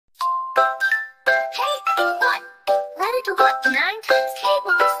The 9 times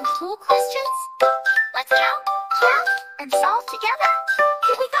table with some cool questions. Let's count, laugh, and solve together.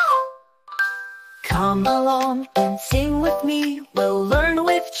 Here we go. Come along and sing with me. We'll learn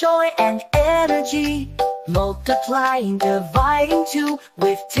with joy and energy. Multiplying, dividing too.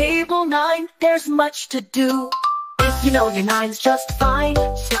 With table 9, there's much to do. If you know your 9's just fine,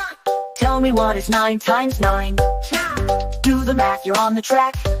 tell me what is 9 times 9. Do the math, you're on the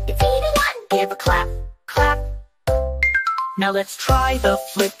track. It's 81. Give a clap, clap. Now let's try the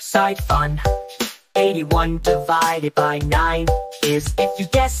flip side fun. 81 divided by 9 is, if you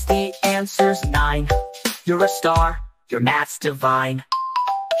guess the answer's 9. You're a star, your math's divine.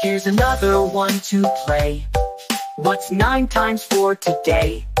 Here's another one to play. What's 9 times 4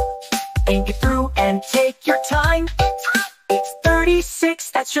 today? Think it through and take your time. It's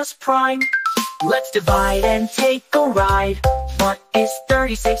 36, that's just prime. Let's divide and take a ride. What is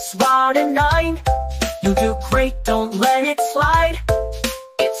 36 out of 9? You do great, don't let it slide.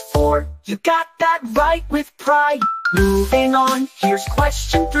 It's 4, you got that right with pride. Moving on, here's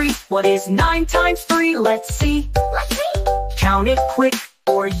question 3. What is 9 times 3? Let's see. Count it quick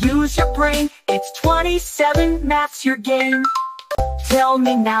or use your brain. It's 27, math's your game. Tell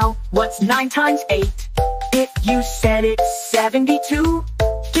me now, what's 9 times 8? If you said it's 72,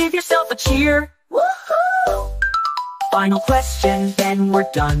 give yourself a cheer. Woohoo! Final question, then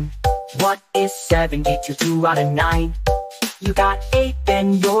we're done. What is 72 2 out of 9? You got 8,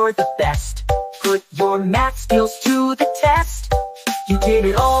 then you're the best. Put your math skills to the test. You did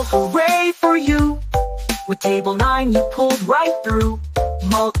it all, hooray for you. With table 9 you pulled right through.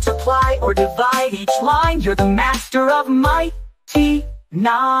 Multiply or divide each line. You're the master of mighty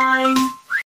 9.